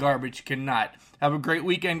a garbage cannot. Have a great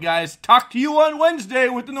weekend, guys. Talk to you on Wednesday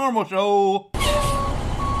with the normal show.